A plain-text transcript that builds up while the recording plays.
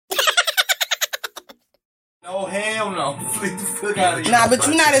No, hell no. Get the fuck out of here. Nah, but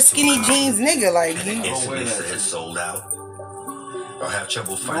you not a skinny jeans nigga. Like, you. Instantly said sold out. I'll have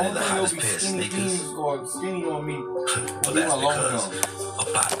trouble finding the hottest pair of sneakers. Or skinny on me. But that's because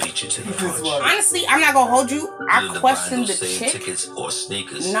a bot beat you to the punch. Honestly, I'm not gonna hold you. I question the chick, tickets or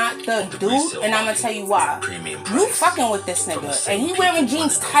sneakers, not the dude, and I'm gonna tell you why. You fucking with this nigga, and he wearing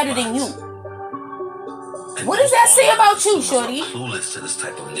jeans tighter than you. What does that say about you, shorty? Clueless to this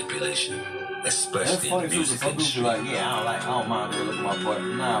type of manipulation, That's especially funny in the too, music some dudes be industry. like, yeah, I don't mind her looking at my butt.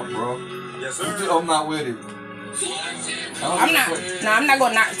 Nah, bro. Yes, sir. I'm not with it. I'm not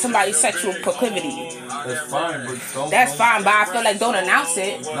gonna knock somebody's sexual proclivity. That's fine, but don't. That's fine, but I feel like don't announce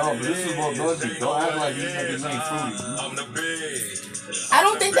it. No, but this is what does it. Don't act like you niggas ain't fruity. I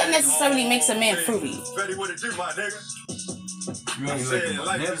don't think that necessarily makes a man fruity. You ain't licking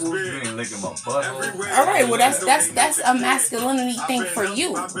my nipples, you ain't licking my butthole. Alright, well that's a masculinity thing for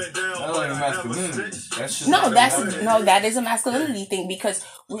you. That ain't masculinity. That's just that is a masculinity thing because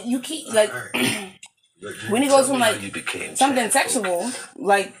you keep like when it goes from like something sexual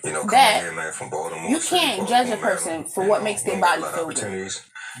like that, you can't judge a person for what makes their body feel good.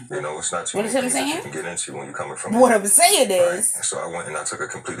 You know, it's not too many things that you can get into when you're coming from. What I'm saying is, so I went and I took a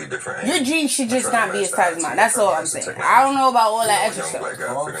completely different angle. Your jeans should just not be as tight as mine. That's all I'm saying. I don't know about all that extra stuff.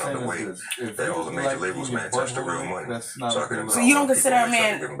 All the major labels, man, touch the real money. So you don't consider a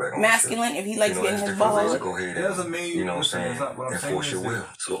man masculine if he likes getting his balls? Go ahead and, you know what I'm saying, enforce your will.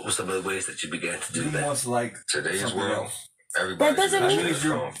 So what were some of the ways that you began to do that? Today's world. That doesn't mean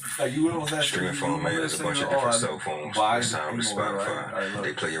streaming phone, man. There's a bunch of different cell phones. It's time to Spotify.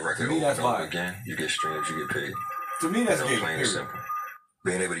 They play your record over and over again. You get streams, you get paid. To me, that's gay. Plain and simple.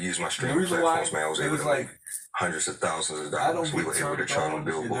 Being able to use my streaming platforms, man, I was able to make hundreds of thousands of dollars. We were able to chart on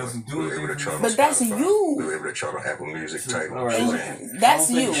Billboard. We were able to chart on But that's Spotify. you. We were able to chart on Apple Music, Tidal,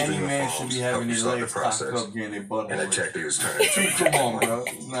 That's you. Any man should be having his legs cocked up getting their butt. And the tactics turn. Come on, bro.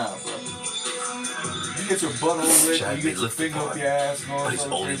 Nah, bro. You get your butt over it, you get your finger up your ass, but he's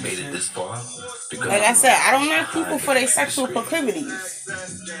only made it this far. Like I said, I don't knock people for their sexual proclivities.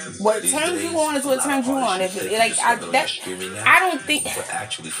 What turns you on is what turns you on. If it, like I don't think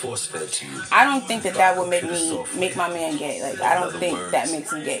I don't think that would make my man gay. Like I don't think that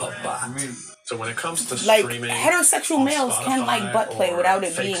makes him gay. So when it comes to like streaming, heterosexual males can like butt play without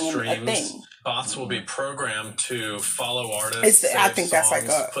it being a thing. Bots will be programmed to follow artists. I think that's like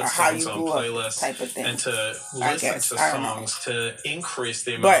a how you grew up type of thing. And to listen to songs to increase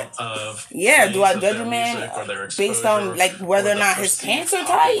the amount of. Yeah, do I judge a man based on like whether or not his pants are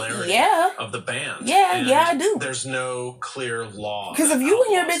tight? Yeah. Of the band. Yeah, I do. There's no clear law. Because if you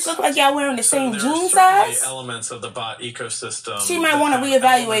and your bitch look like y'all wearing the same jean size, elements of the bot ecosystem. She might want to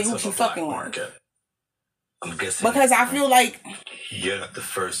reevaluate who she fucking with. I'm guessing because I feel like you're not the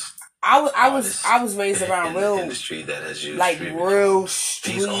first. I was raised around real industry that has used like real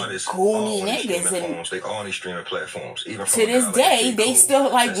street goony niggas and they all on these streaming platforms. Even to this day, they still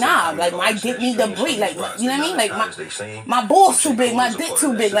like nah, like my dick need to breathe, like you know what I mean, like my balls too big, my dick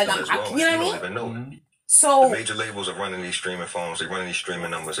too big, like you know what I mean. So the major labels are running these streaming phones, they running these streaming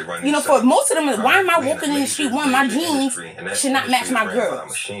numbers, they running. You know, for most of them, why am I walking in the street? One, my jeans should not match my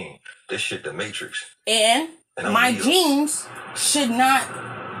girls. This shit, the Matrix. And my jeans should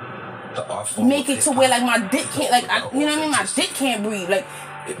not make it to where like my dick can't, like you know what I mean, my dick can't breathe, like.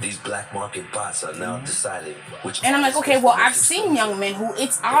 If these black market bots are now deciding which, and I'm like, okay, well, I've seen young men who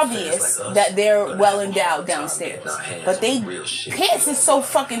it's obvious that they're well endowed downstairs, but they pants is so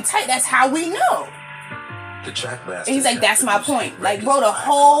fucking tight. That's how we know. And he's like, that's my point. Like, bro, the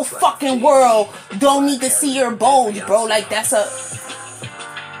whole fucking world don't need to see your bulge, bro. Like, that's a.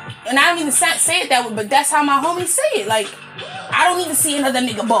 And I don't even say it that way, but that's how my homies say it. Like, I don't even see another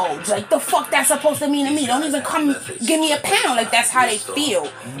nigga bulge. Like, the fuck that's supposed to mean to me? Don't even come give me a pound. Like, that's how they feel.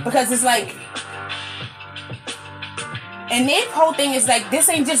 Because it's like... And their whole thing is like, this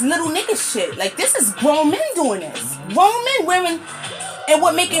ain't just little nigga shit. Like, this is grown men doing this. Grown men wearing... And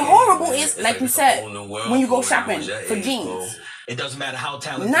what make it horrible is, like you said, when you go shopping for jeans. It doesn't matter how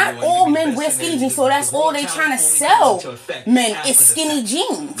talented not you are, all men wear skinny jeans, so that's all they trying to sell men is skinny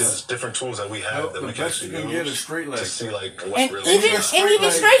jeans. There's different tools that we have that we can actually use to see like what's and really even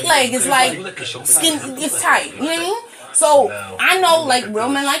straight leg is like skin is tight. You know what I mean? So I know like real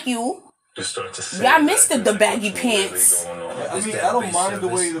men like you. Y'all missed the baggy pants. I mean, I don't mind the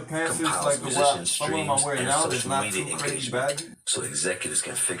way the pants is like the way some of them I'm wearing now. It's not too crazy baggy. So executives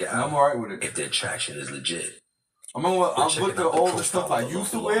can figure out I'm alright with it if their traction is legit. I remember I looked at all the stuff I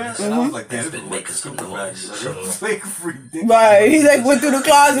used to wear, and I was like, damn, this is like stupid bags. Like ridiculous. Right, he like went through the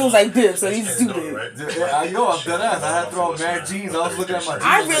closet and was like this, so he's stupid. Yo, I'm dead ass. I had to throw out mad jeans. I was looking at my jeans.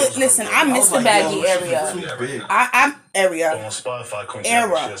 I really, listen, I miss the baggy area. I'm area. Where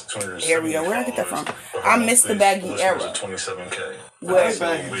I get that from? I miss the baggy era. Where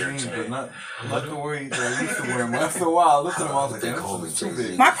baggy jeans, but not the way that I used to wear them. After a while, I looked at them, I was like, damn, this is too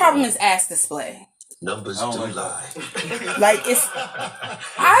big. My problem is ass display. Numbers do lie. Like it's,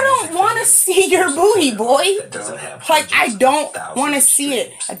 I don't want to see your booty, boy. Like I don't want to see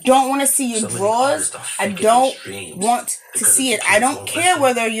it. I don't want to see your drawers. I don't want to see it. I don't care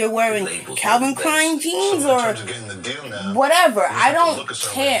whether you're wearing Calvin Klein jeans or whatever. I don't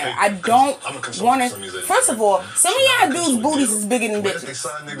care. I don't want to. First of all, some of y'all dudes' booties is bigger than bitches.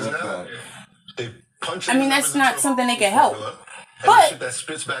 I mean, that's not something they can help. But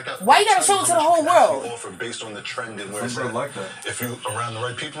why you gotta show it to the whole world? Based on the trend and where it's at. Like that. If you around the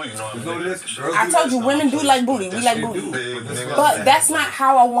right people, you know what I told you, women do like booty. We like booty. But that's not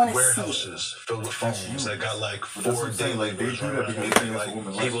how I want to see it. Warehouses filled with phones that got like 4 daily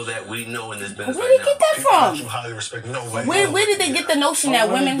People that we know in this business. Where did they get that from? you highly respect. No way. Where did they get the notion that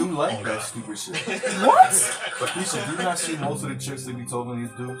women do like that stupid shit? What? But you said, do you not see most of the chicks that be talking these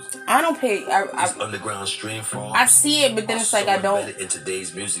dudes? I don't pay. Underground stream farms. I see it, but then it's like I don't. In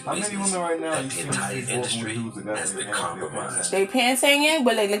today's music How many women right now? the entire industry has been compromised. They pants hanging,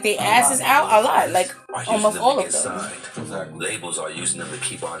 but like their asses out a lot. Like almost all of them. Exactly. Labels are using them to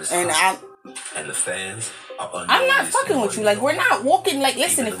keep artists And and the fans are I'm not fucking with you. Like we're not walking. Like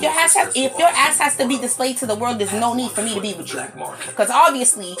listen, if your ass has to be displayed to the world, there's no need for me to be with you. Because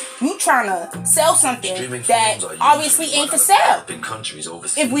obviously you trying to sell something that obviously ain't for sale.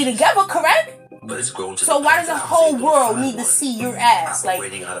 If we together, correct? So why does the whole world need to see your ass? Like,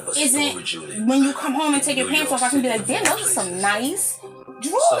 isn't when you come home and take your pants off, I can be like, damn, those are some nice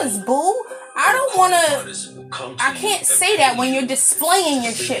drawers, boo. I don't want to. I can't say that when you're displaying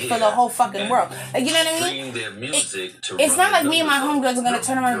your shit for the whole fucking world. Like, you know what I mean? It's not like me and my homegirls are gonna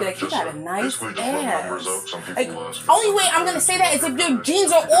turn around and be like, you got a nice ass. Like, only way I'm gonna say that is if your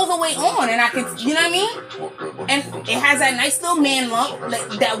jeans are all the way on, and I can, you know what I mean? And it has that nice little man lump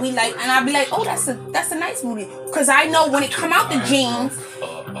that we like, and I'll be like, oh, that's a nice booty, because I know when it come out the jeans,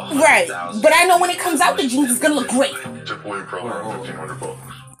 right? But I know when it comes out the jeans, it's gonna look great.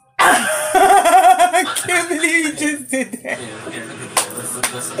 I can't believe you just did that.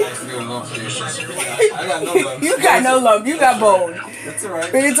 You got no lump. You got bone. That's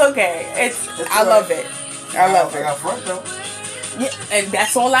alright. But it's okay. I love it. I love I it. got front though. Yeah, and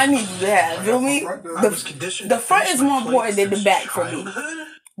that's all I need you to have. Feel me? The front is more important than the back for me.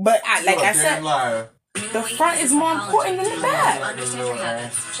 But like I said, the front is more important than the back.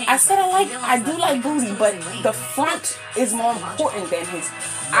 I said I do like booty, but the front is more important than his.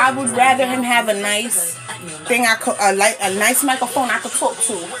 I would rather him have a nice thing a nice microphone I could talk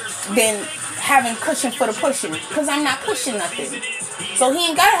to than having cushion for the pushing, because I'm not pushing nothing. So he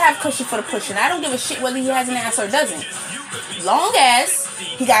ain't gotta have cushion for the pushing. I don't give a shit whether he has an ass or doesn't. Long as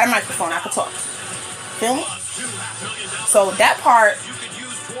he got a microphone I could talk to. Feel me? So that part,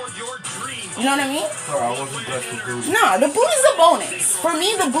 you know what I mean? Sorry, I wasn't blessed with booty. Nah, the booty's a bonus. For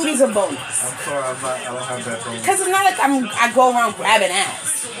me, the booty's a bonus. I'm sorry, I don't have that bonus. Because it's not like I go around grabbing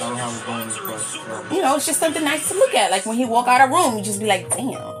ass. I don't have a bonus, but you know, it's just something nice to look at. Like when he walk out of the room, you just be like,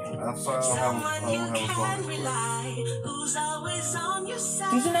 damn. I'm sorry, I don't have a bonus.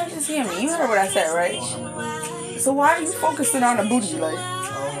 Did you not just hear me? You heard what I said, right? So why are you focusing on the booty? Like,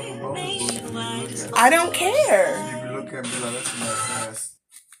 I don't care. You look at me like that's a nice ass.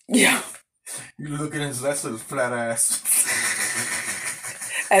 Yeah. You look at it, that's a flat ass.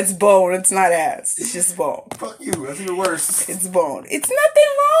 That's bone. It's not ass. It's just bone. Fuck you. That's even worse. It's bone. It's nothing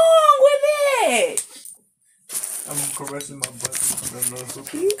wrong with it. I'm caressing my butt.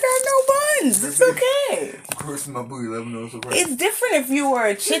 You got no buns. It's okay. I'm caressing my booty. Let me know it's okay. It's different if you were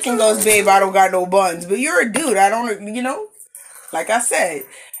a chick and goes, babe, I don't got no buns. But you're a dude. I don't, you know? Like I said,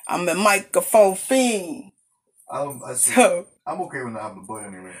 I'm a microphone fiend. So I'm okay when I have the butt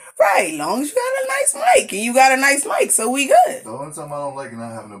anyway. Right, long as you got a nice mic. And you got a nice mic, so we good. The only time I don't like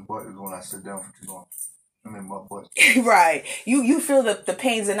not having a butt is when I sit down for too long. I mean, my butt. Right. You feel the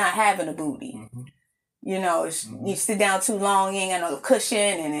pains of not having a booty. Mm-hmm. You know, you sit down too long, you ain't got no cushion,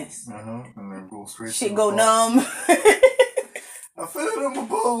 and it's... And then go straight shit go numb. I feel it on my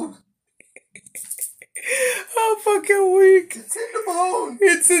bone. I'm fucking weak. It's in the bone.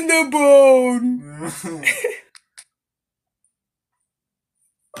 It's in the bone.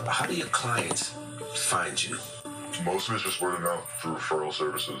 How do your clients find you? Most of it's just word of mouth through referral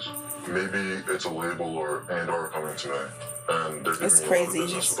services. Maybe it's a label or coming to me, and they're giving me a lot of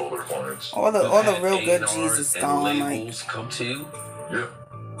business with all their clients. All the real good G's is gone. Like, come to you. Yeah,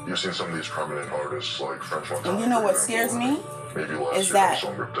 you've seen some of these prominent artists like French Montana. And you know what scares me? Maybe last is year that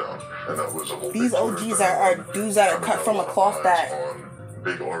song ripped down, and that was a whole these OGs are dudes that are cut from a cloth that.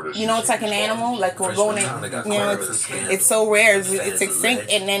 Big artists, you know, it's like an animal, like we're going in, you know, it's so rare, it's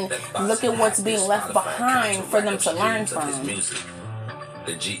extinct, and then look at what's being left behind for them to learn from.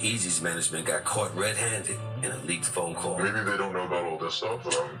 The G-Eazy's management got caught red-handed in a leaked phone call. Maybe they don't know about all this stuff,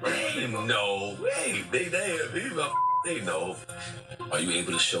 but they know. Hey, they know. Are you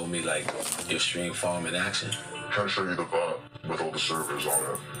able to show me, like, your stream farm in action? Can I show you the bot with all the servers on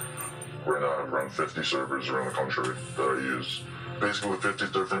it? Right now I have around 50 servers around the country that I use. Basically with 50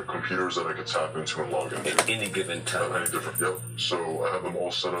 different computers that I could tap into and log into. At any given time. At any different, yep. So I have them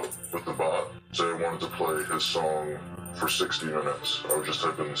all set up with the bot. So I wanted to play his song for 60 minutes. I would just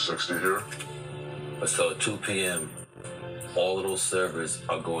type in 60 here. So at 2 p.m., all of those servers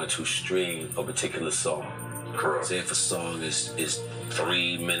are going to stream a particular song. Correct. Say if a song is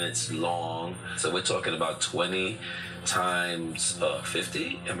 3 minutes long, so we're talking about 20 times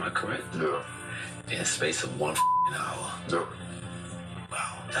 50, am I correct? Yeah. In a space of 1 hour. Yep.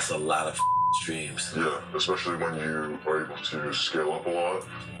 Wow, that's a lot of streams. Yeah, especially when you are able to scale up a lot,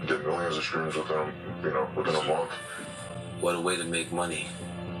 get millions of streams within a month. What a way to make money.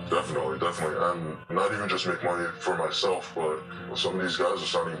 Definitely. And not even just make money for myself, but some of these guys are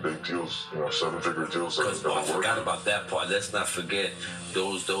signing big deals, 7-figure deals. I forgot about that part. Let's not forget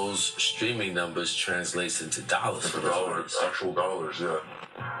those streaming numbers translates into dollars. Into dollars, actual dollars, yeah.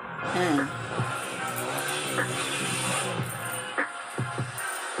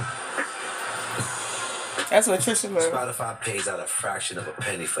 That's what Trisha wrote. Spotify pays out a fraction of a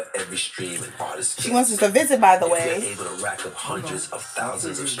penny for every stream an artist. She wants us to visit, by the way. If you're able to rack up hundreds of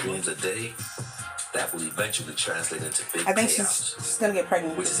thousands of streams a day, that will eventually translate into big I think payouts, she's gonna get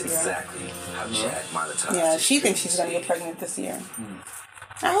pregnant which this is year. exactly how Chad monetizes. Yeah, she thinks she's gonna get pregnant this year.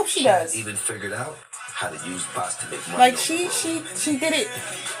 I hope she does. Even figured out how to use bots to make money. Like she did it.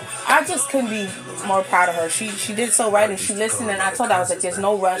 I just couldn't be more proud of her. She did it so right, and she listened. And I told her, I was like, "There's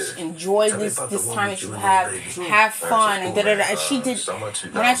no rush. Enjoy this time that you have fun." And And she did.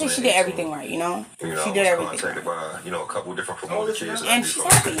 When I say she did everything right, she did everything. Contacted by a couple different promoter kids, and she's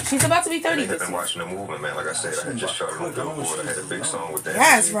happy. She's about to be 30 this year. I've been watching the movement, man. Like I said, I had just charted on Billboard. I had a big song with that.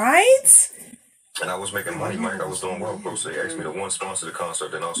 Yes, right. And I was making money, Mike. I was doing well, bro. So they asked me to sponsor the concert,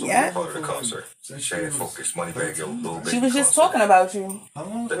 then also be a part of the concert. Chad Focus, Moneybag Yo, Lil Baby. She was just talking about you.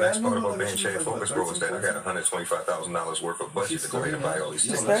 The next part about being Chad Focus, bro, is that I got $125,000 worth of budget to go ahead and buy all these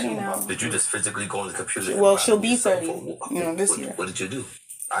She's tickets. 30 now. Did you just physically go on the computer? Well, she'll be 30, this year. What did you do?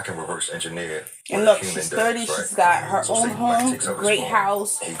 I can reverse engineer. And look, she's 30. She's got her own home, great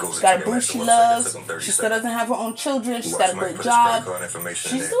house. She's got a boo she loves. She still doesn't have her own children. She's got a great job.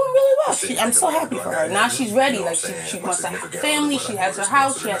 She's doing really well. I'm so happy for her. Now she's ready. Like she wants to have a family. She has her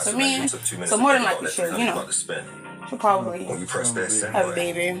house. She has her man. So more than likely, she'll probably when you press that send have a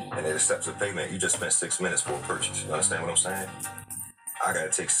baby. And it accepts a payment, you just spent 6 minutes for a purchase. You understand what I'm saying? I gotta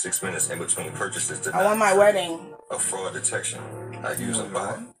take 6 minutes in between purchases. I want my wedding. A fraud detection. I use a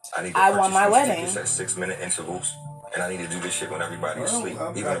bot. I want my wedding. At 6-minute intervals. And I need to do this shit when everybody's asleep.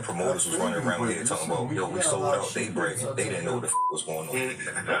 Even the promoters was running around here talking about, yo, we sold out. They bragging. They didn't know what the was going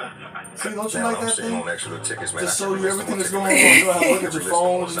on. See, don't you now like I'm that sitting thing? on extra tickets, man. Just show you everything that's going on. You don't have to look at your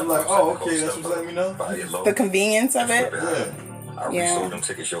phones and like, oh, okay, that's what let me know. The convenience of it. Yeah. Them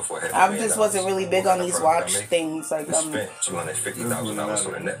tickets, yo, for I just wasn't really big on these watch things. Like, spent $250,000, so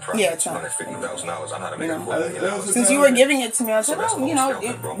the net profit $250,000. I know how to make $1 million. Since you were giving it to me, I said, oh, it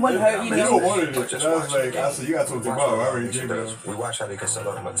wouldn't hurt, You don't want it. I was like, I said, you got to talk about it. I already did that. We watch how they can sell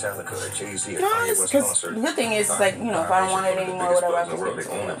out a Metallica, a Jay-Z, a no, Kanye West concert. The good thing is, like, if I don't want it anymore, whatever, I can they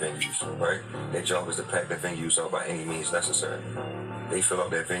own the venues, right? Their job is to pack the venues out by any means necessary. They fill out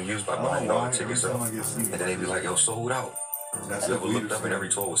their venues by buying all the tickets up. And then they be like, yo, sold out. You ever looked up and every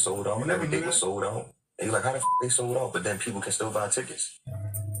tour was sold out and every date was sold out? And you're like, how the they sold out? But then people can still buy tickets.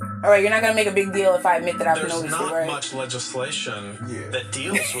 All right, you're not going to make a big deal if I admit that I've noticed it, right? There's not much legislation that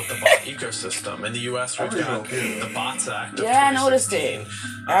deals with the bot ecosystem. In the U.S., we've got the Bots Act of 2016. I noticed it.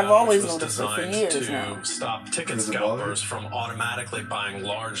 I've always noticed it for years now. To stop ticket scalpers from automatically buying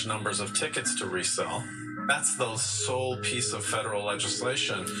large numbers of tickets to resell. That's the sole piece of federal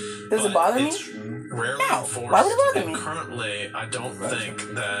legislation. Does it bother me? It's rarely enforced. Why would it bother me? Currently, I don't think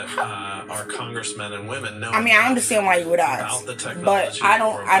that our congressmen and women know. I mean, I understand why you would ask, but I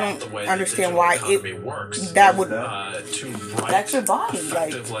don't understand why that would. That's your body.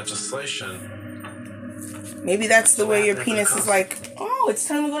 Effective legislation Maybe that's the way your penis is like, oh, it's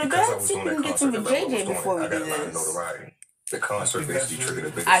time to go to bed, so you can get some JJ before we do this. The concert basically triggered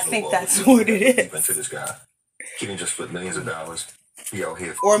a big I think that's what it is. Even to this guy. He didn't just flip millions of dollars. He out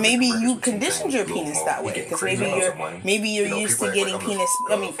here. Or maybe you conditioned your penis that way, because maybe you're used to getting penis.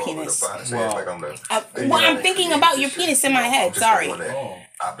 Well, I'm thinking about your penis in my head. Sorry.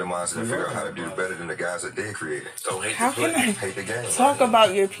 Optimize and figure out how to do better than the guys that did create it. Don't hate How can I talk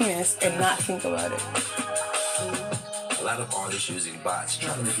about your penis and not think about it? A lot of artists using bots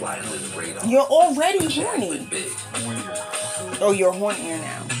trying to fly under the radar. You're already horny. Oh, you're hornier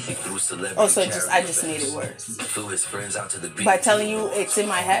now. Oh, so I just made it worse. Flew his friends out to the beach. By telling you it's in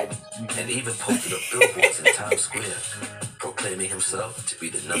my head? And even posted up billboards in Times Square, proclaiming himself to be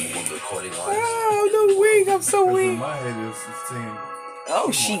the #1 recording artist. Oh, no weak. I'm so weak. My head is 16. Oh,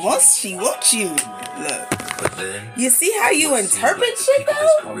 she wants you. Look. But then, you see how you interpret shit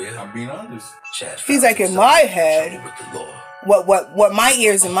though? I'm being honest. He's like, in my head, what my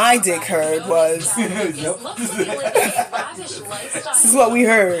ears and my dick heard was this is what we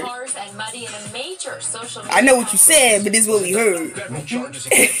heard. I know what you said, but this is what we heard.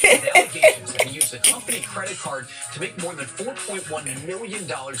 He used a company credit card to make more than $4.1 million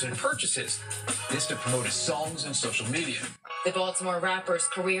in purchases. This to promote his songs and social media. The Baltimore rapper's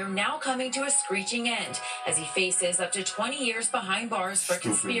career now coming to a screeching end as he faces up to 20 years behind bars for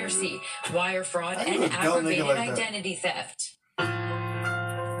conspiracy, wire fraud, and aggravated identity theft.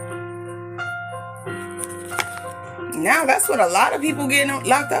 Now that's what a lot of people getting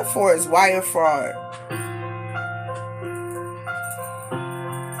locked up for is wire fraud.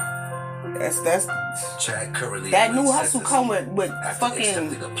 That's Chad currently that new hustle come with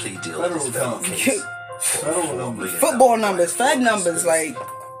fucking football numbers, Fed numbers, like.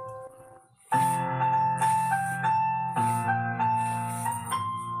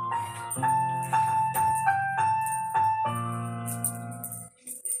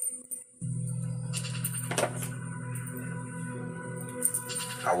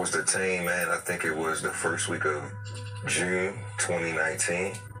 I was detained, man. I think it was the first week of June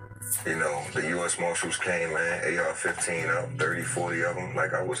 2019. You know, the U.S. Marshals came, man, AR-15 up, 30, 40 of them,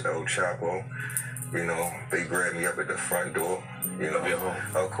 like I was El Chapo. You know, they grabbed me up at the front door. You know,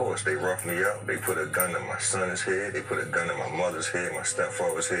 of course, they roughed me up. They put a gun to my son's head. They put a gun to my mother's head, my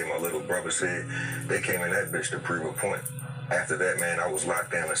stepfather's head, my little brother's head. They came in that bitch to prove a point. After that, man, I was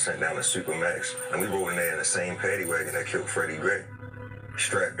locked down and sent down to Supermax. And we rode in there in the same paddy wagon that killed Freddie Gray.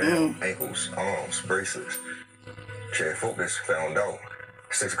 Strapped down, ankles, arms, bracelets. Chad Focus found out,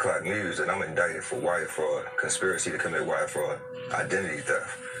 6 o'clock news, that I'm indicted for wire fraud, conspiracy to commit wire fraud, identity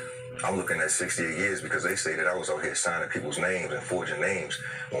theft. I'm looking at 68 years because they say that I was out here signing people's names and forging names,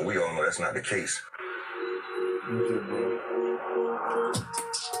 when we all know that's not the case.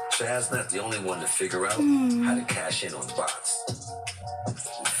 Chad's not the only one to figure out how to cash in on bots.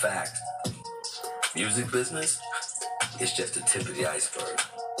 In fact, music business is just the tip of the iceberg.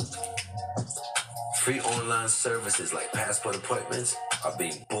 Free online services like passport appointments are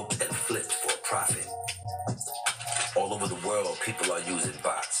being booked and flipped for a profit. All over the world, people are using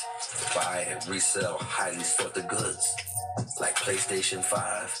bots to buy and resell highly sought goods like PlayStation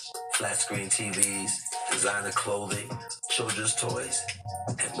 5, flat screen TVs, designer clothing, children's toys,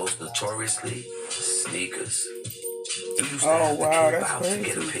 and most notoriously, sneakers. You used to have to camp out to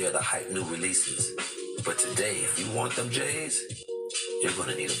get a pair of the hype new releases. But today, if you want them J's, you're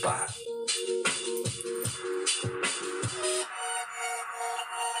gonna need a bot.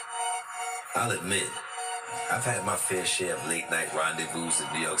 I'll admit, I've had my fair share of late-night rendezvous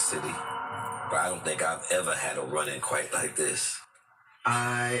in New York City, but I don't think I've ever had a run-in quite like this.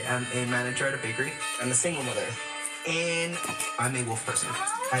 I am a manager at a bakery. I'm a single mother. And I'm a wolf person.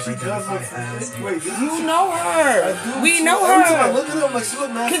 You know her. We know her. Look at them like she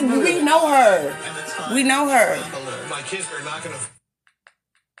look nice. We know her. We know her. My kids are not going to...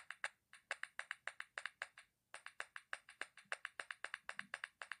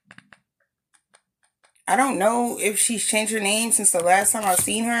 I don't know if she's changed her name since the last time I've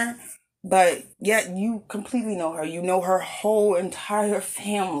seen her, but yet you completely know her. You know her whole entire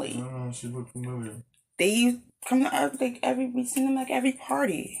family. She looked familiar. They come to we seen them like every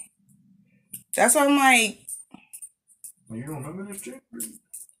party. That's why I'm like, you don't remember this chick?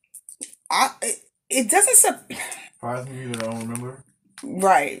 It doesn't surprise me that I don't remember.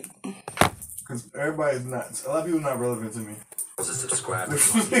 Right. Because everybody's not. A lot of people are not relevant to me.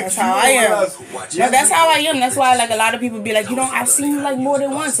 That's how I am. No, that's how I am. That's why, like, a lot of people be like, you know, I've seen you like more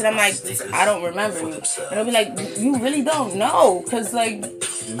than once, and I'm like, I don't remember you. And I'll be like, you really don't know, because like,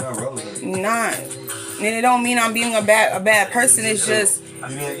 you're not relevant. Not. And it don't mean I'm being a bad person. It's just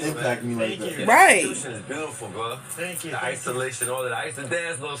You didn't impact me like that. Right. The institution is beautiful, bro. Thank you. The isolation, all that. I used to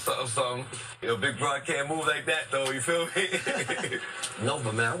dance a little something, something. You know, big bro can't move like that, though. You feel me? No,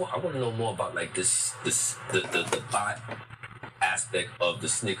 but man, I want to know more about like the bot aspect of the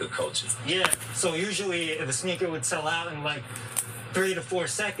sneaker culture. Yeah. So usually, if a sneaker would sell out in like 3 to 4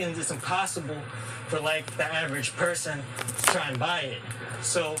 seconds, it's impossible for like the average person to try and buy it.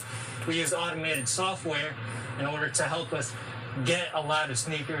 So we use automated software in order to help us get a lot of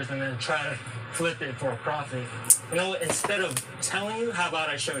sneakers and then try to flip it for a profit. You know, instead of telling you, how about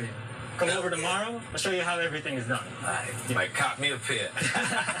I show you? Come over tomorrow, I'll show you how everything is done. All right, you might cop me a pair.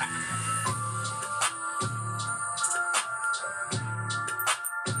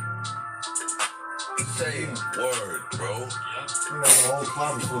 Say word, bro. You know, the whole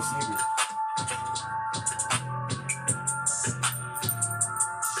climate full of sneakers.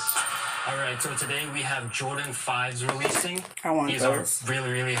 All right, so today we have Jordan 5s releasing. I want These those. are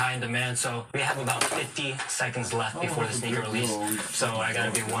really, really high in demand. So we have about 50 seconds left before the sneaker release. So I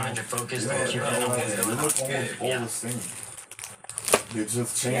gotta be 100 focused and keep it on They look almost all the same. They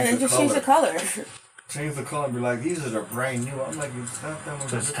just Yeah, changed they just changed the color. Change the color and be like, these are brand new. I'm like, it's not that much.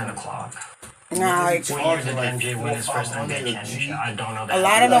 So it's 10 o'clock. Nah, like, What year did MJ win his first NBA championship? I don't know that. a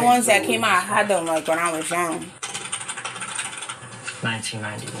lot of the ones that came out, I had them like when I was young.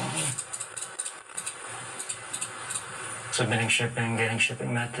 1991. Submitting shipping, getting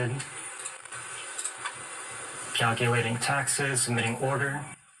shipping method. Calculating taxes, submitting order.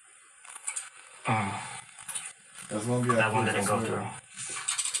 That's gonna be That one didn't go through.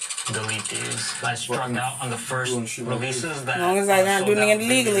 Delete these. I struck out on the first releases that As long as I'm not doing it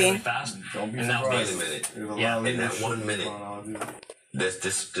illegally. really fast. Don't be And now surprised. Wait a minute. There's a Yeah, lot of in that legal 1 shit minute. going on, dude.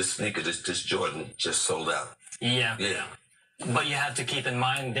 This sneaker, this Jordan just sold out. Yeah. Yeah. But you have to keep in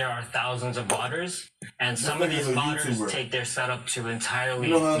mind there are thousands of botters, and some of nigga's these a botters YouTuber. take their setup to entirely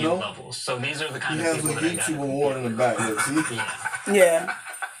You know how I new know? levels. So these are the He kind of has a people that I got. YouTube award in the back. Yeah, see? Yeah. Yeah.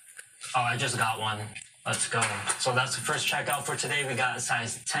 Oh, I just got one. Let's go. So that's the first checkout for today. We got a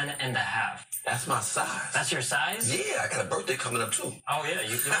size 10.5. That's my size. That's your size? Yeah, I got a birthday coming up too. Oh yeah,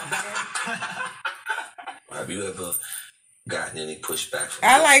 you want that one? Have you ever gotten any pushback from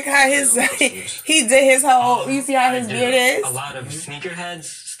I like how his he did his whole. You see how his I do. beard is? A lot of sneakerheads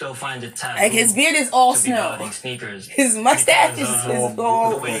still find it taboo. Like his beard is all to be snow. buying sneakers. His mustache Because, is the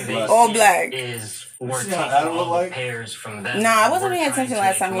all way they all see black. it is we're See taking how Adam all look the like? pairs from them. Nah, I wasn't We're paying trying attention to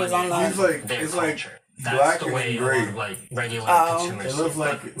last make time he was money on off He's like, their it's like culture. That's black the and way a gray. lot of like regular Oh. consumers It looks see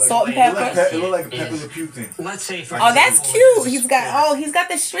like it. Salt and it look pepper? like, it look like a Pepe Is- Le Pew thing. Let's say for Oh, that's example, cute. this He's is got he's got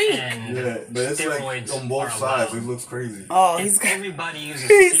the streak. and Yeah, but it's like steroids on both are sides. allowed. It looks crazy. Oh, If he's got everybody uses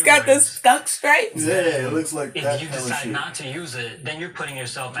he's got the steroids, skunk stripes. Yeah, it looks like if that you kind of decide shit. not to use it, then you're putting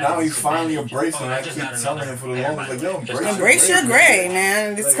yourself at Now a he's finally disadvantage. embracing Oh, it. I just keep got telling another him for the pair, longest, by like, the yo, way. Just Embrace your gray,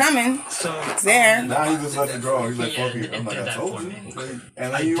 man. It's Like- coming. So It's there. Now he just lets it grow. He's like, Yeah, fuck it. I'm it like, did I that told for you. me. Like,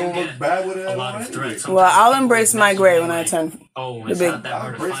 and I then you do don't look get bad with it a at lot all of anyway. threats. Well, I'll Sometimes embrace people my gray message when me I like, turn. oh, the it's big- not that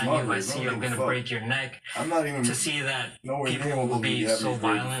hard to embrace find my you. I gray. see Don't I'm give a gonna fuck. break your neck. I'm not even To see that nowhere near people what will we be have so these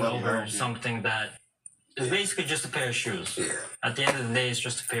gray violent fucking over houses. something that is basically just a pair of shoes. Yeah. At the end of the day, it's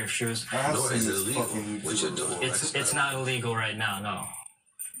just a pair of shoes. I have No, seen is it this illegal fucking what you're YouTuber doing? before. It's not illegal right now, no.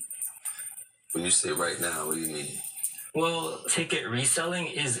 When you say right now, what do you mean? Well, ticket reselling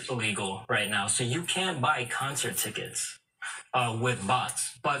is illegal right now, so you can't buy concert tickets with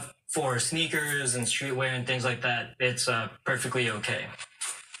bots. But for sneakers and streetwear and things like that, it's perfectly okay.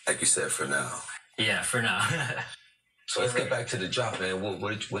 Like you said, for now. Yeah, for now. So let's get back to the drop, man.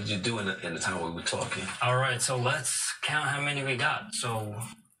 What did you do in the time we were talking? All right, so let's count how many we got. So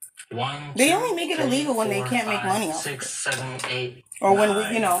 1, They 2, only make it 3, illegal when they 4, can't make 5, money off of 6, 7, 8. Or when we,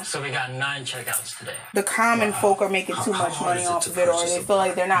 9. you know, So we got 9 checkouts today. the common folk are making too How much hard money is it off to of it, or purchase they a feel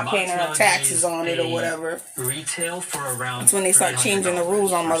like they're not box paying enough nowadays, taxes on it or they whatever. Retail for around. That's when they start changing the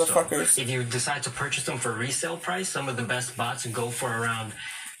rules on $300 or so. motherfuckers. If you decide to purchase them for resale price, some of the best bots go for around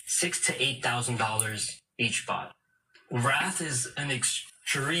 $6,000 to $8,000 each bot. Wrath is an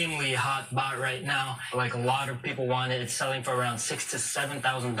extremely hot bot right now. Like a lot of people want it. It's selling for around $6,000 to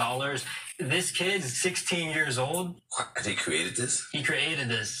 $7,000. This kid's 16 years old. What? He created this? He created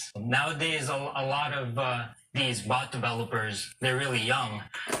this. Nowadays, a lot of these bot developers, they're really young,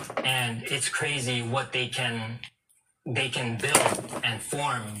 and it's crazy what they can build and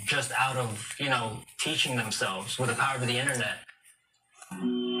form just out of, teaching themselves with the power of the internet.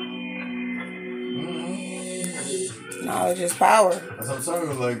 Knowledge is power. That's what I'm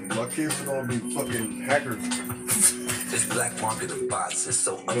saying. Like, my kids are gonna be fucking hackers. This black market of bots is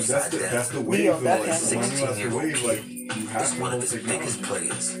so But upside that's down. the wave. Leo, Though. that's Like, happening. money that's the 16-year-old wave. Like, kid you have is to one know of its biggest technology.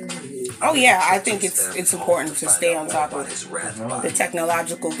 players. Oh yeah, I think it's important to stay on top of the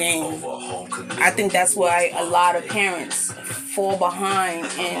technological game. I think that's why a lot of parents fall behind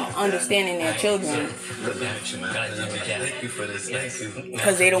in understanding their children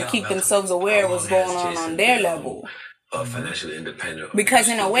because they don't keep themselves aware of what's going on their level. Financially independent. Because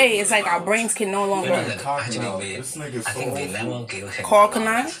in a way, it's like our brains can no longer. This nigga's so Carl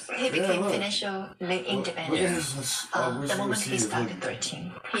Kanai? He became financially independent the moment he started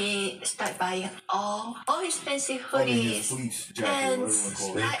 13. He started buying all expensive hoodies and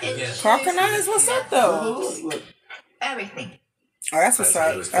Carl Kanai is what's up though. Everything. Oh, that's what's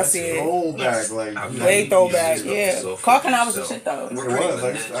up. I see it. Throwback, like way throwback, yeah. Carl Kanai was the shit though. It was.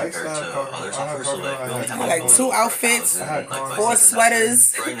 I used to have like 2 outfits, 4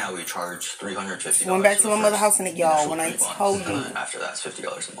 sweaters. Right now we charge $350. Went back to my mother's house and y'all when I told you. After that's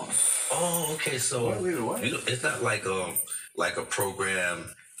 $50 a month. Oh, okay. So it's not like a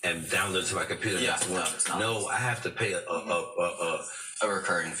program and download to my computer. Yeah, no, I have to pay a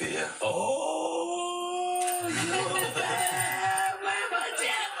recurring fee. Yeah.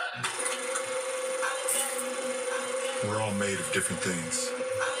 We're all made of different things.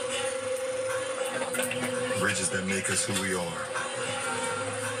 Bridges that make us who we are.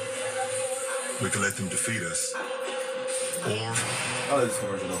 We can let them defeat us, or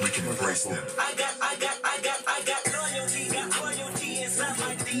we can embrace them. I got loyalty inside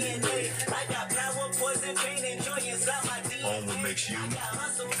my DNA. I got power, poison, pain, and joy inside my DNA. Own what makes you,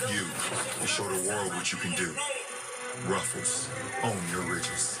 you. And show the world what you can do. Ruffles, own your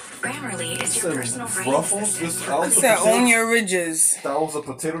ridges. Grammarly is your personal brand. Ruffles? I said own your ridges. That was a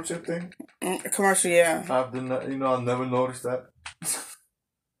potato chip thing? Commercial, yeah. I never noticed that.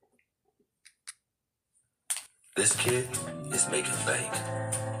 This kid is making bank.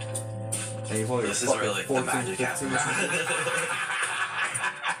 This is really the magic happening.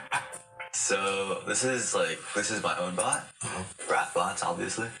 So this is my own bot. Rat bots,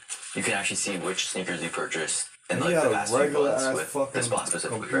 obviously. You can actually see which sneakers you purchased in like the past few months with this bot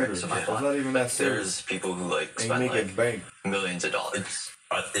specifically, right? So my bot. Not even that there's people who like spend like millions of dollars.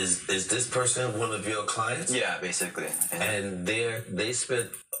 Is this person one of your clients? Yeah, basically. And they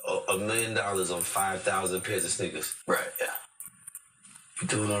spent $1 million on 5,000 pairs of sneakers. Right. Yeah. You're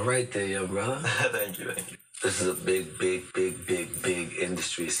doing all right there, young brother. Thank you. This is a big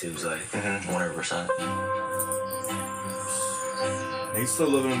industry. It seems like 100%. He's still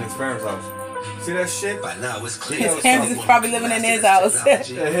living in his parents' house. See that shit? By now it's clear. His parents is probably living in his house.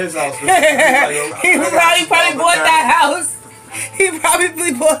 His house. He probably bought that house. He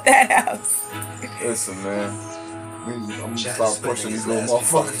probably bought that house. Listen, man. I'm gonna start pushing these little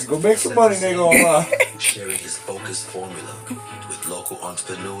motherfuckers. Go make some money, nigga, online. Sharing his focused formula with local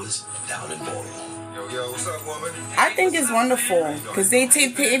entrepreneurs down in Baltimore. Yo, what's up, woman? I think it's wonderful because they've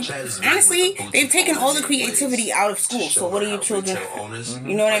taken all the creativity out of school. So what are your children?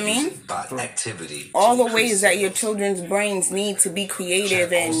 You know what I mean? All the ways that your children's brains need to be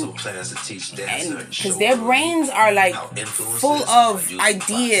creative and because their brains are like full of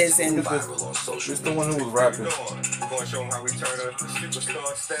ideas and. This the one who was rapping.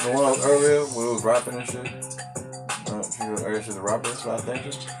 The one earlier when he was rapping and shit. I guess she's a rapper, so I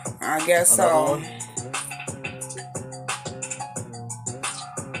think. I guess so.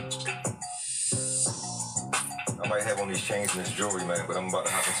 I might have on these chains and this jewelry, man, but I'm about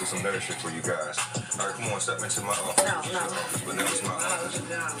to hop into some nerd shit for you guys. All right, come on, step into my office. No. But now it's my office.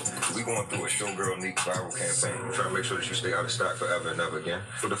 We going through a Showgirl Neat viral campaign. We're trying to make sure that you stay out of stock forever and never again.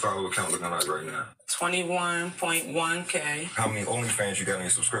 What the follower count looking like right now? 21.1K. How many OnlyFans you got on your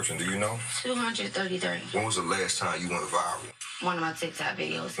subscription? Do you know? 233. When was the last time you went viral? One of my TikTok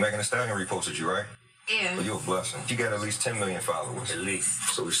videos. Megan Thee Stallion reposted you, right? Yeah. Well, you're a blessing. You got at least 10 million followers. At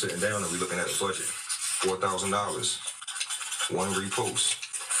least. So we're sitting down and we're looking at a budget. $4,000. One repost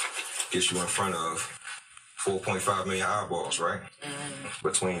gets you in front of 4.5 million eyeballs, right?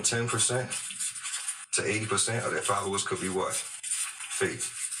 Between 10% to 80% of their followers could be what? Fake.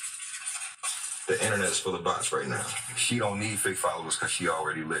 The internet is full of bots right now. She don't need fake followers because she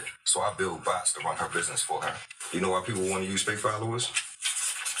already lit. So I build bots to run her business for her. You know why people want to use fake followers?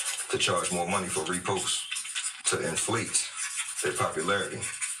 To charge more money for reposts, to inflate their popularity,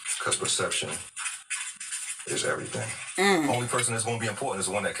 because perception is everything. Only person that's going to be important is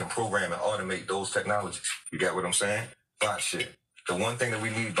the one that can program and automate those technologies. You got what I'm saying? Bot shit. The one thing that we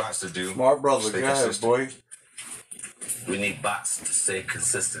need bots to do. Smart brother, go ahead, boy. We need bots to stay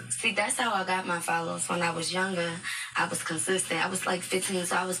consistent. See, that's how I got my followers. When I was younger, I was consistent. I was like 15,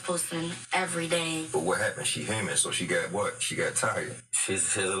 so I was posting every day. But what happened? She human, so she got what? She got tired.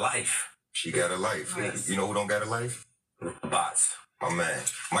 She's a life. She got a life. Yes. You know who don't got a life? Bots. My man,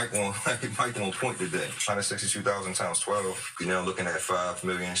 Mike won point today. 162,000 times 12. You're now looking at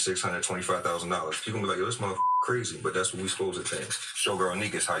 $5,625,000. You gonna be like, yo, this motherfucker crazy, but that's what we supposed to think. Showgirl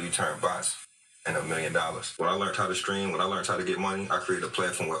Nick is how you turn bots and $1 million. When I learned how to stream, when I learned how to get money, I created a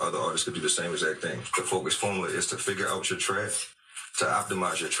platform where other artists could do the same exact thing. The focus formula is to figure out your trap, to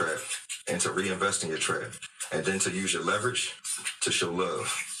optimize your trap, and to reinvest in your trap, and then to use your leverage to show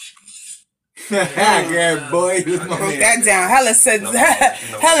love. Yeah, boy. Broke that down. Hella said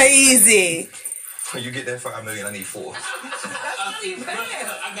hella easy. When you get that $5 million, I need 4. I ain't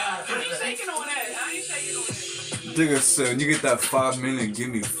shaking on that. Nigga said, you get that $5 million, give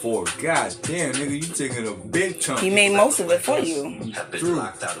me 4. God damn, nigga, you taking a big chunk. He made most of it for you. True.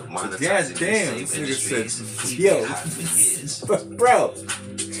 God damn, this nigga said, yo, bro,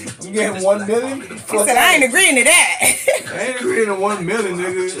 you getting $1 million? He said, I ain't agreeing to that. I ain't agreeing to $1 million,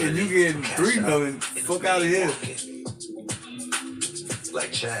 nigga, and you getting $3 million. Fuck out of here.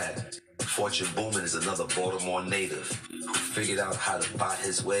 Like Chad, Fortune Boomin is another Baltimore native who figured out how to buy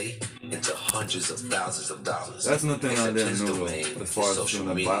his way into hundreds of thousands of dollars. That's nothing I didn't know as far as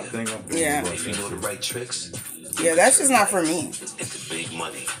the bot thing. Yeah. If you know the right tricks. Yeah, that's just not for me. Into big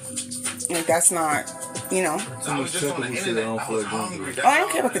money. Like, that's not, you know. So much technical shit I don't feel like going through. Oh, I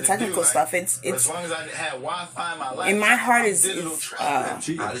don't care about the technical stuff. It's as long as I had Wi-Fi in my life. in my heart is how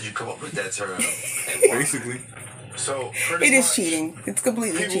did you come up with that term? Basically. So it is cheating. It's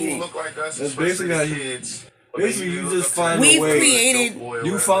completely cheating. Look like us, that's basically how you. Basically, you just find We've a way.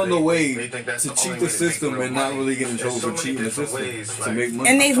 You found a way to cheat the system and not really get in trouble for cheating the system to make money.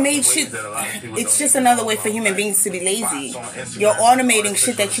 And they've made shit. It's just another way for human beings to be lazy. You're automating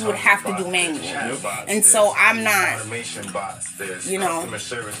shit that you would have to do manually. And so I'm not. You know. Customer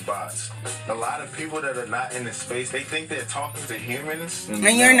service bots. A lot of people that are not in the space, they think they're talking to humans, and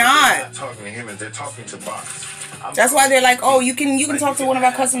you're not. They're not talking to humans. They're talking to bots. That's why they're like, oh, you can talk to one of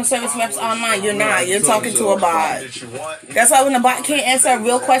our customer service reps online. You're not. You're talking to a bot. That's why when the bot can't answer a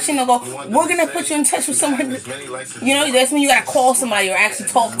real question, they'll go, we're going to put you in touch with someone. You know, that's when you got to call somebody or actually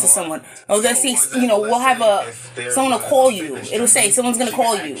talk to someone. Or they'll say, you know, we'll have someone will call you. It'll say, someone's going to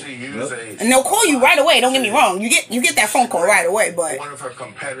call you. And they'll call you right away. Don't get me wrong. You get that phone call right away. But one of her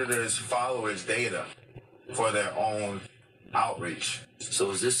competitors' followers' data for their own outreach.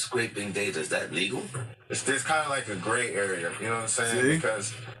 So is this scraping data, is that legal? It's kind of like a gray area, you know what I'm saying? See?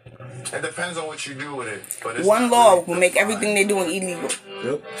 Because it depends on what you do with it. But it's one law will make everything they're doing illegal.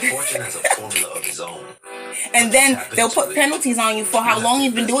 Yep. Fortune has a formula of his own. And then they'll put penalties on you for how long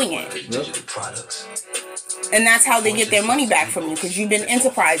you've been doing it. Digital products. And that's how they get their money back from you, because you've been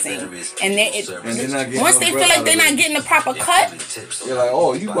enterprising. And once they feel like they're not getting the proper cut, you're like,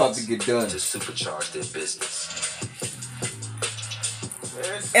 oh, you about to get done. To supercharge their business.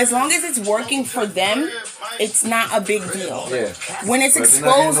 As long as it's working for them, it's not a big deal. Yeah. When it's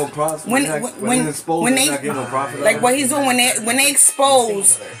exposed, when they like what he's doing when they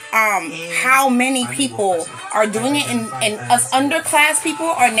expose how many people are doing it, and us underclass people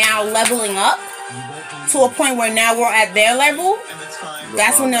are now leveling up to a point where now we're at their level.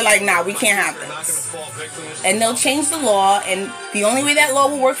 That's when they're like, nah, we can't have this. And they'll change the law, and the only way that law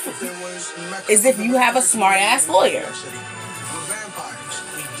will work is if you have a smart ass lawyer.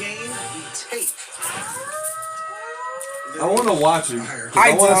 I want to watch you.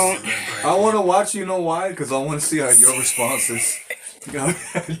 I want to watch you. You know why? Because I want to see how your response is.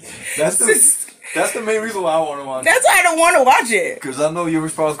 That's the main reason why I want to watch it. That's why I don't want to watch it. Because I know your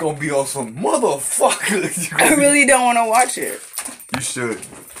response is going to be on some motherfucker. I really don't want to watch it. You should.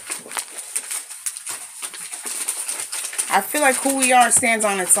 I feel like who we are stands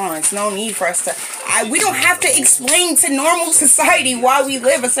on its own. It's no need for us to... we don't have to explain to normal society why we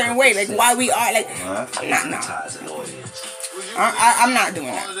live a certain way. Like, why we are... Like, I'm not doing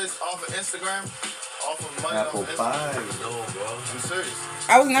that. Off of Instagram? Off of money Apple Pie. No, bro. I'm serious.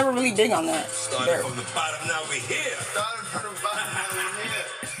 I was never really big on that. Started from the bottom, now we're here. Started from the bottom, now we're here.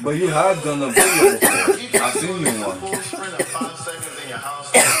 But you have done a video before. I've seen you one.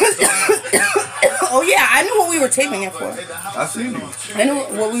 Oh yeah, I knew what we were taping it for. I seen you. I knew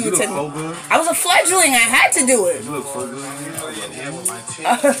what we were taping. So good. I was a fledgling. I had to do it. You look so good.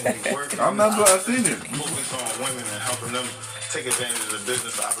 I remember I seen it. Focus on women and helping them take advantage of the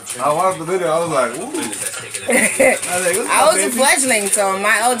business opportunity. I watched the video. I was like, ooh. I was a fledgling, so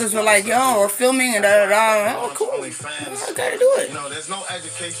my elders were like, yo, we're filming and da da da. Oh, cool. I gotta do it. You know, there's no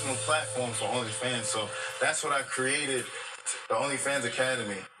educational platform for OnlyFans, so that's what I created, the OnlyFans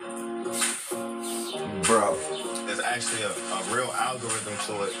Academy. Bro. There's actually a real algorithm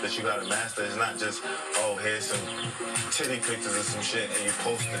to it that you gotta master. It's not just, oh, here's some titty pictures or some shit and you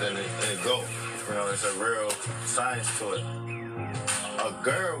post it and it go. You know, it's a real science to it. a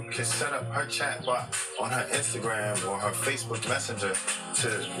girl can set up her chat bot on her Instagram or her Facebook Messenger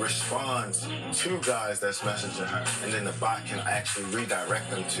to respond to guys that's messaging her, and then the bot can actually redirect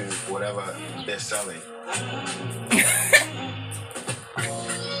them to whatever they're selling.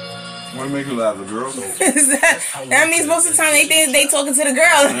 What make you laugh, the girl? That means most of the time they think they talking to the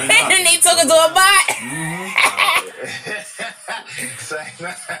girl and they talking to a bot.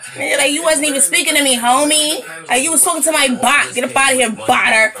 Nigga, like, you wasn't even speaking to me, homie. Like, you was talking to my bot. Get up out of here,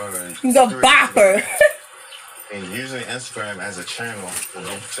 botter. He's a bopper. And using Instagram as a channel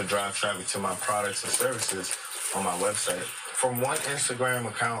to drive traffic to my products and services on my website. From one Instagram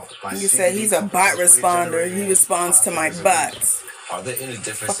account, you said he's a bot responder. He responds to my bots. Are there any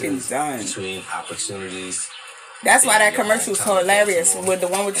differences between opportunities? That's why that commercial is so hilarious. With the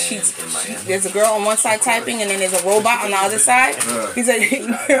one with the sheets, there's a girl on one side typing, and then there's a robot on the other side. He's like,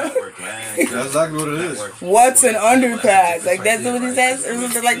 that's exactly what it is. What's an underpass? Like, that's what he says, or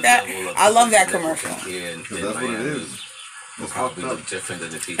something like that. I love that commercial. That's what it is. It's probably look different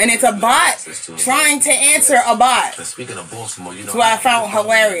than the people. And it's a bot trying to answer a bot. Speaking of Baltimore, you know, that's what I found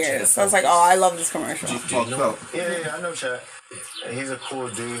hilarious. So I was like, oh, I love this commercial. Yeah, I know Chad. He's a cool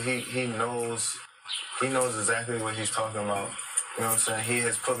dude. He knows exactly what he's talking about. You know what I'm saying? He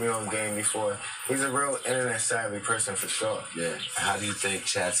has put me on game before. He's a real internet savvy person for sure. Yeah. How do you think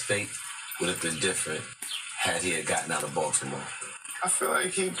Chad's fate would have been different had he had gotten out of Baltimore? I feel like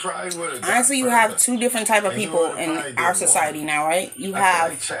he probably would have. Honestly, you have two different type of people in our society now, right? You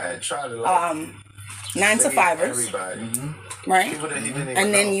have 9 to 5ers, right?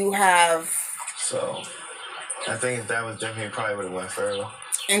 And then you have. So, I think if that was different, he probably would have went further.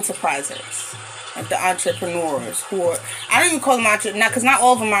 Enterprises, like the entrepreneurs who are, I don't even call them entrepreneurs, because not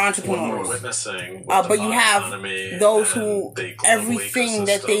all of them are entrepreneurs. But you have those who everything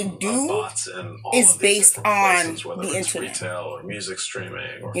that they do is based on the internet. Retail or music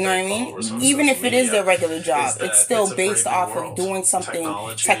streaming. Or you know what I mean? Even if it is their regular job, it's still based off of doing something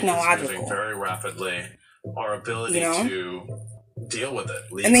technological. Very rapidly, our ability to deal with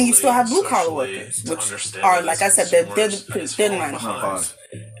it. And then you still have blue collar workers, which are, like I said, they're the 9 to 5.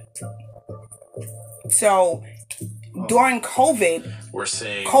 So during COVID, we're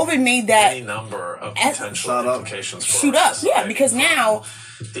seeing COVID made that any number of potential implications for shoot up. Yeah, because now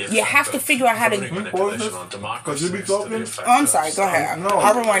you have to figure out how to. Because you be talking. Oh, I'm sorry. Go ahead. No,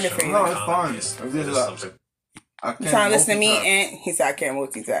 I'll rewind it for you. No, it's fine. You trying to listen to me, and he said I can't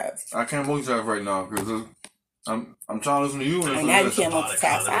multitask. I can't multitask right now because I'm trying to listen to you. And now you can't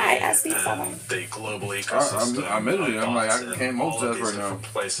multitask. Alright, I see something. The global ecosystem. I admitted it. I'm like, I can't multitask right now.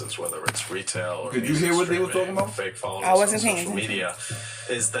 Places, whether it's retail or did you hear what they were talking about? Fake followers I wasn't paying social media,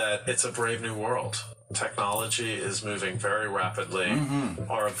 is that it's a brave new world. Technology is moving very rapidly.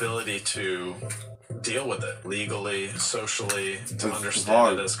 Our ability to deal with it legally, socially, to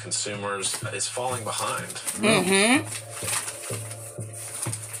understand it as consumers is falling behind.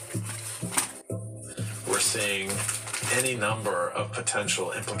 We're seeing any number of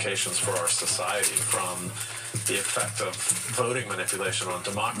potential implications for our society, from the effect of voting manipulation on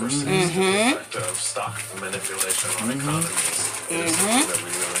democracies to the effect of stock manipulation on economies. It is something that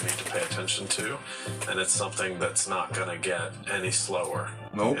we really need to pay attention to, and it's something that's not going to get any slower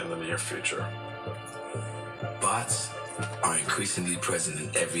in the near future. Bots are increasingly present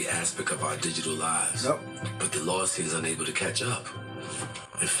in every aspect of our digital lives, but the law seems unable to catch up.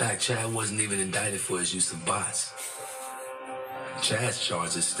 In fact, Chad wasn't even indicted for his use of bots. Chad's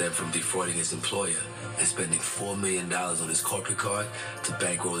charges stem from defrauding his employer and spending $4 million on his corporate card to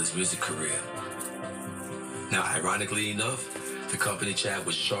bankroll his music career. Now, ironically enough, the company Chad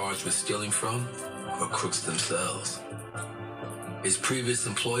was charged with stealing from were crooks themselves. His previous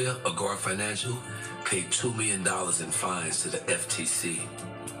employer, Agora Financial, paid $2 million in fines to the FTC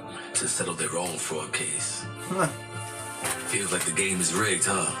to settle their own fraud case. Feels like the game is rigged,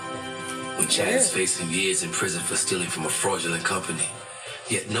 huh? When Chad is facing years in prison for stealing from a fraudulent company,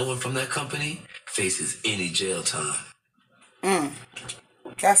 yet no one from that company faces any jail time.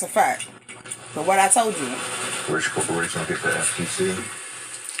 That's a fact. But what I told you, which corporation get the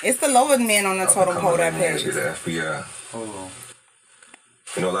FTC? It's the lower man on the totem pole that pays. The FBI. Hold on.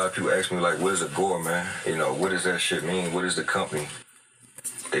 You know, a lot of people ask me, like, what is Agora, man? You know, what does that shit mean? What is the company?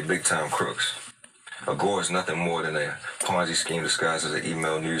 They big time crooks. Agora is nothing more than a Ponzi scheme disguised as an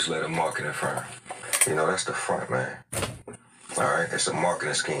email newsletter marketing firm. You know, that's the front, man. All right? It's a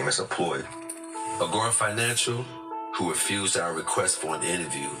marketing scheme. It's a ploy. Agora Financial, who refused our request for an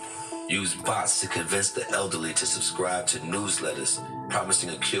interview, used bots to convince the elderly to subscribe to newsletters promising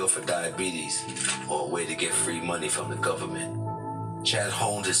a cure for diabetes or a way to get free money from the government. Chad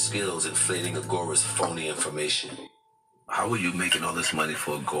honed his skills inflating Agora's phony information. how were you making all this money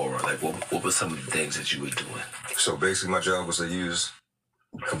for Agora? Like, what were some of the things that you were doing? So basically, my job was to use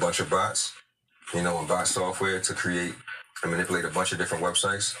a bunch of bots, and bot software to create and manipulate a bunch of different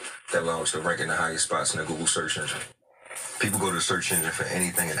websites that allow us to rank in the highest spots in the Google search engine. People go to the search engine for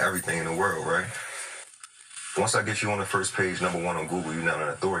anything and everything in the world, right? Once I get you on the first page, #1 on Google, you're now an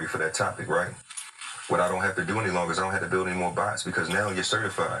authority for that topic, right? What I don't have to do any longer is I don't have to build any more bots because now you're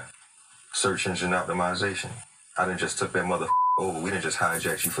certified. Search engine optimization. I done just took that mother over. We didn't just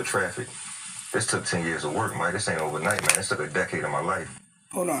hijack you for traffic. This took 10 years of work, man. This ain't overnight, man. This took a decade of my life.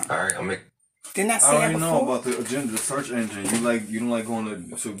 Hold on. All right, Didn't I say I already that before? know about the agenda, the search engine. You don't like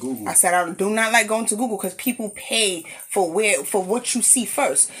going to Google. I said I do not like going to Google because people pay for what you see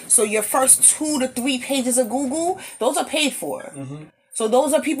first. So your first 2 to 3 pages of Google, those are paid for. Mm-hmm. So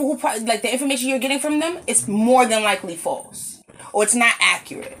those are people who probably, like, the information you're getting from them, it's more than likely false or it's not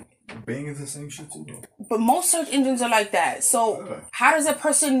accurate. Bing is the same shit too, though. But most search engines are like that. So how does a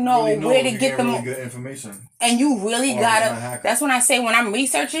person know where to get the really good information? And you really gotta. That's when I say when I'm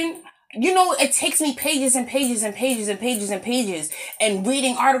researching. It takes me pages and pages and pages and pages and pages and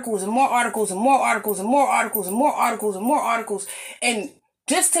reading articles and more articles and more articles and more articles and more articles and more articles. And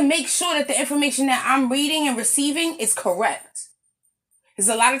just to make sure that the information that I'm reading and receiving is correct. Because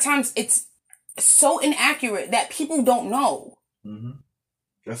a lot of times it's so inaccurate that people don't know. Mm-hmm.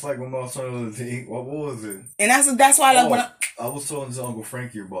 That's like when I was talking to the what was it? And that's why I like when I was talking to Uncle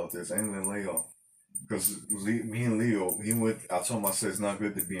Frankie about this, and Leo. Because me and Leo, I told him, I said, it's not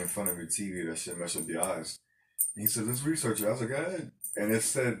good to be in front of your TV. That shit mess up your eyes. And he said, let's research it. I was like, go ahead. And it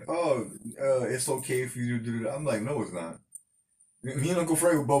said, it's okay for you to do that. I'm like, no, it's not. Me and Uncle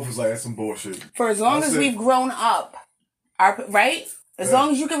Frank both was like, that's some bullshit. For as long as we've grown up, right? As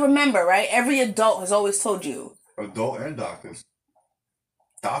long as you can remember, right? Every adult has always told you. Adult and doctors.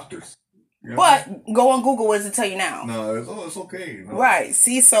 Doctors. You know but go on Google, what does it tell you now? No, it's okay. No. Right.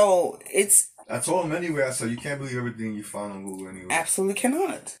 See, so it's... I told him anyway, I said, you can't believe everything you find on Google anyway. Absolutely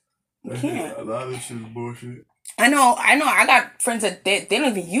cannot. You can't. A lot of this shit is bullshit. I know. I got friends that they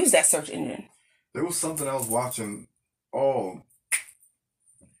don't even use that search engine. There was something I was watching.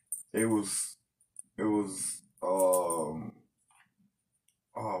 It was what's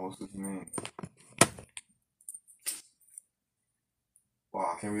his name?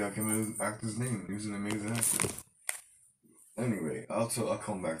 Wow, I can't remember the actor's name. He was an amazing actor. Anyway, I'll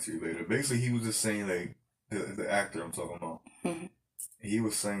come back to you later. Basically, he was just saying, like, the actor I'm talking about. Mm-hmm. He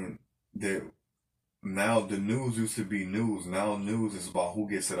was saying that now the news used to be news. Now news is about who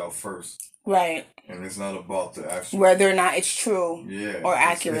gets it out first. Right. And it's not about the actual... whether or not it's true or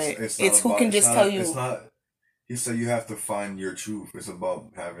accurate. It's who can just tell you. It's not... He said you have to find your truth. It's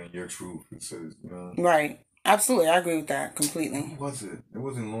about having your truth. It says, Right. Absolutely. I agree with that completely. Who was it? It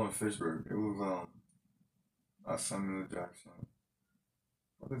wasn't Lauren Fishburne. It was, Samuel Jackson.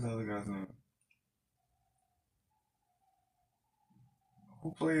 What is the other guy's name?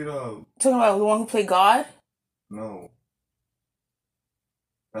 Who played, Talking about the one who played God? No.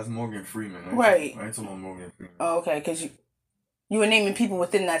 That's Morgan Freeman. Right. I ain't talking about Morgan Freeman. Oh, okay, because you were naming people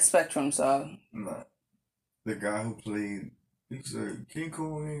within that spectrum, so... Nah. The guy who played... He said, King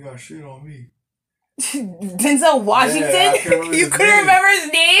Kong ain't got shit on me. Denzel Washington? Yeah, you couldn't remember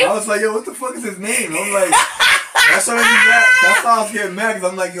his name? I was like, yo, what the fuck is his name? I'm like... That's how I was getting mad,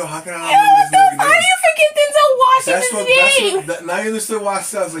 because I'm like, yo, how can I not remember his name? How do you forget Denzel Washington's name? Now you understand why I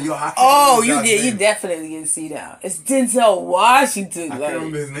said, I was like, yo, how can I you did. You definitely didn't see that. It's Denzel Washington. I can't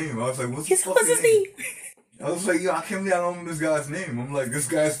remember his name. I was like, what's his name? I was like, yo, I can't believe I don't remember this guy's name. I'm like, this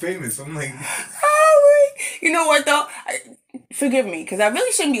guy's famous. I'm like... You know what, though? Forgive me, because I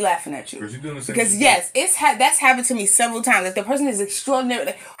really shouldn't be laughing at you. Because, yes, that's happened to me several times. Like, the person is extraordinary.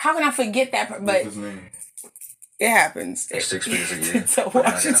 Like, how can I forget that? But his name? It happens. It's 6 figures a year. I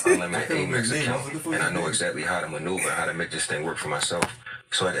got an unlimited Amex account, and I know exactly how to maneuver, how to make this thing work for myself.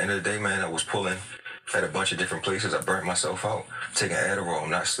 So at the end of the day, man, I was pulling at a bunch of different places. I burnt myself out. Taking Adderall,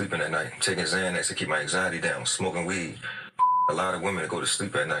 not sleeping at night. Taking Xanax to keep my anxiety down. Smoking weed. A lot of women to go to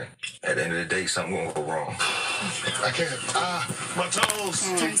sleep at night. At the end of the day, something won't go wrong. I can't. My toes.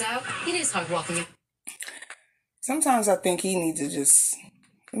 Turns out, it is hard walking in. Sometimes I think he needs to just...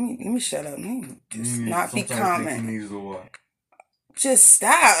 Let me shut up. Just not be comment. Just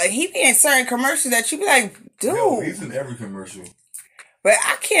stop. Like, he be in certain commercials that you be like, dude. Yo, he's in every commercial. But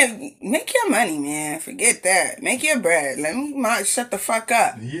I can't make your money, man. Forget that. Make your bread. Let me shut the fuck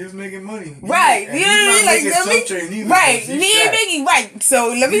up. He is making money, right? You know what I mean? Right? He ain't making right. So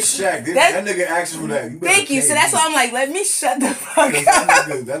let me. Shaq. That nigga asked for that. Thank you. So that's why I'm like, let me shut the fuck up.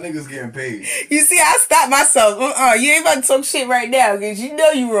 That nigga's getting paid. You see, I stopped myself. You ain't about to talk shit right now because you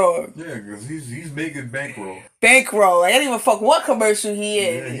know you wrong. Yeah, because he's making bankroll. Bankroll. Like, I don't even fuck what commercial he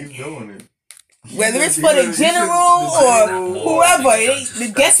is. Yeah, he's doing it. Whether it's for the general or whoever,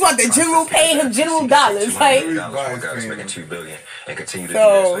 guess what? The general paying him general dollars. Like, making $2 billion and continue to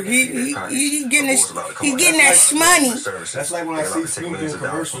so he getting that shmoney. That's like when I see Snoop doing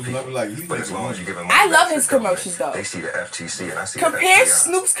commercials, and I be like, I love his commercials though. They see the FTC and I see compare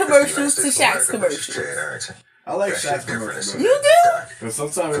Snoop's commercials to Shaq's commercials. I like Shaq's commercials. You do? But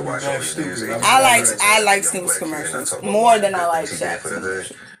sometimes it be mad stupid. I like Snoop's commercials more than I like Shaq's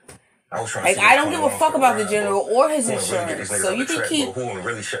commercials. Like, I don't give a fuck about the general or his insurance, so you can keep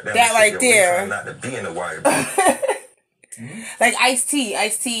that right there. Like Ice-T,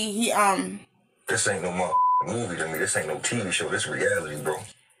 he This ain't no movie to me. This ain't no TV show. This reality, bro.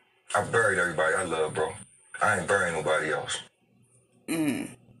 I buried everybody I love, bro. I ain't burying nobody else.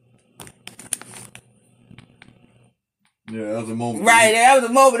 Yeah, that was a moment. Right, that was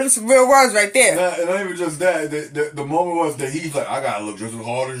a moment. Them some real words right there. And not even just that. The moment was that he's like, I gotta look just as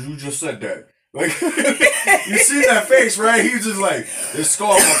hard as you just said that. Like, you see that face, right? He was just like, this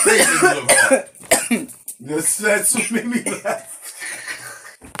scar on my face is look hard. That's what made me laugh.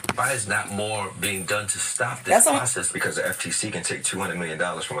 Why is not more being done to stop this process? Because the FTC can take $200 million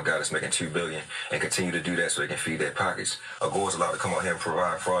from a guy that's making $2 billion and continue to do that so they can feed their pockets. Agore's allowed to come out here and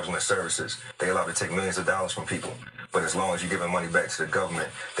provide fraudulent services. They allowed to take millions of dollars from people. But as long as you're giving money back to the government,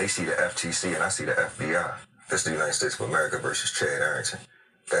 they see the FTC and I see the FBI. This is the United States of America versus Chad Arrington.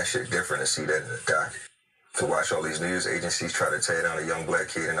 That shit different to see that in the doc. To watch all these news agencies try to tear down a young black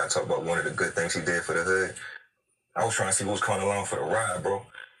kid and not talk about one of the good things he did for the hood. I was trying to see who was coming along for the ride, bro.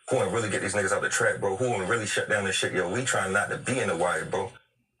 Who wanna really get these niggas out the trap, bro? Who wanna really shut down this shit? Yo, we trying not to be in the wire, bro.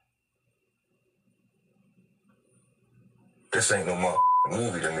 This ain't no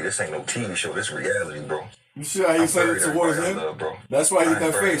movie to me. This ain't no TV show. This reality, bro. You see how he said it towards him? Bro. That's why he hit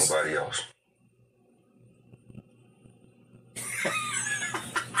that face. Nobody else.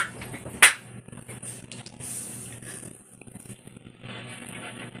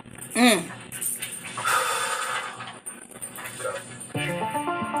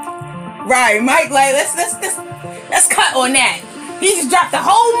 Right, Mike, like let's cut on that. He just dropped the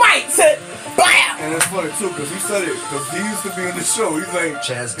whole mic to bam. And it's funny too, cause he said it, cause he used to be in the show. He's like,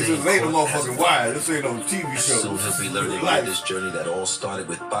 this ain't a motherfucking wire. This ain't no TV show. Soon he'll be learning about this journey that all started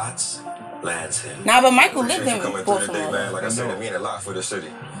with bots lands him. Nah, but Michael lived in Baltimore. Man, like I said, it mean a lot for the city.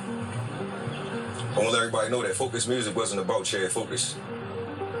 I want to let everybody know that Focus Music wasn't about Chad Focus.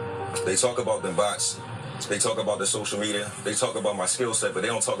 They talk about them bots. They talk about the social media. They talk about my skill set, but they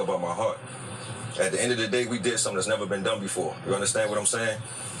don't talk about my heart. At the end of the day, we did something that's never been done before. You understand what I'm saying?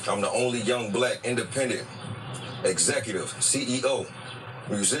 I'm the only young black independent executive, CEO,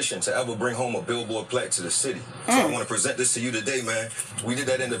 musician to ever bring home a Billboard plaque to the city. So I want to present this to you today, man. We did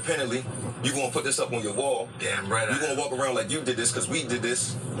that independently. You gonna put this up on your wall. Damn right. You gonna walk around like you did this because we did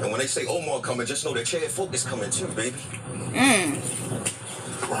this. And when they say Omar coming, just know that Chad Focus coming too, baby.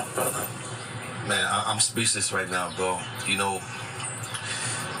 Man, I'm speechless right now, bro. You know,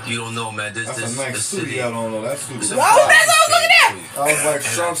 you don't know, man. That's a nice suit you got on, though. That's suit. Whoa, that's all look at that. I was like,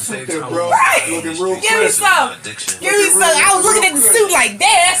 sharp suit there, bro. Right. Looking real Give me some. Give me some. I was looking at the suit like, damn,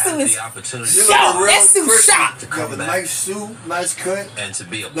 that suit is sharp. That suit sharp. You have a nice suit, nice cut. And to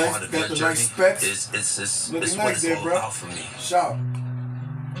be a part of your journey, nice specs. It's looking what nice it's there, all bro. about for me. Sharp.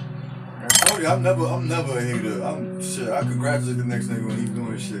 I'm never a hater. I congratulate the next nigga when he's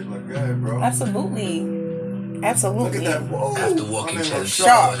doing shit. Like, go ahead, bro. Absolutely. Look at that. Whoa. After walking to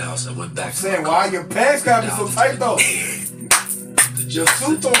the house, I went back. I'm saying, why your pants gotta be so tight though? Your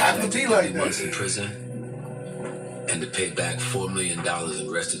suit don't have to be like that. In prison, and to pay back $4 million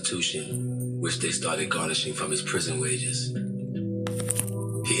in restitution, which they started garnishing from his prison wages.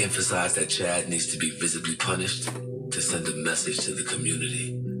 He emphasized that Chad needs to be visibly punished to send a message to the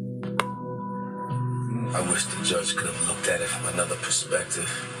community. I wish the judge could have looked at it from another perspective.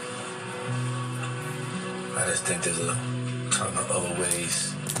 I just think there's a ton of other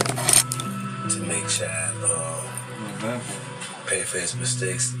ways to make Chad pay for his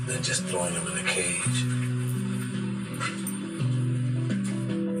mistakes than just throwing him in a cage.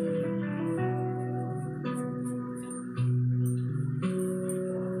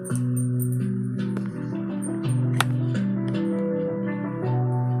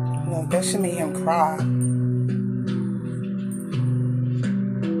 No, that should make him cry.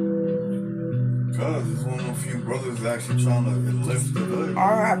 Cuz it's one of the few brothers actually trying to lift the hood.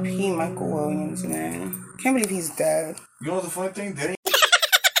 R.I.P. Michael Williams, man. Can't believe he's dead. You know what the funny thing? They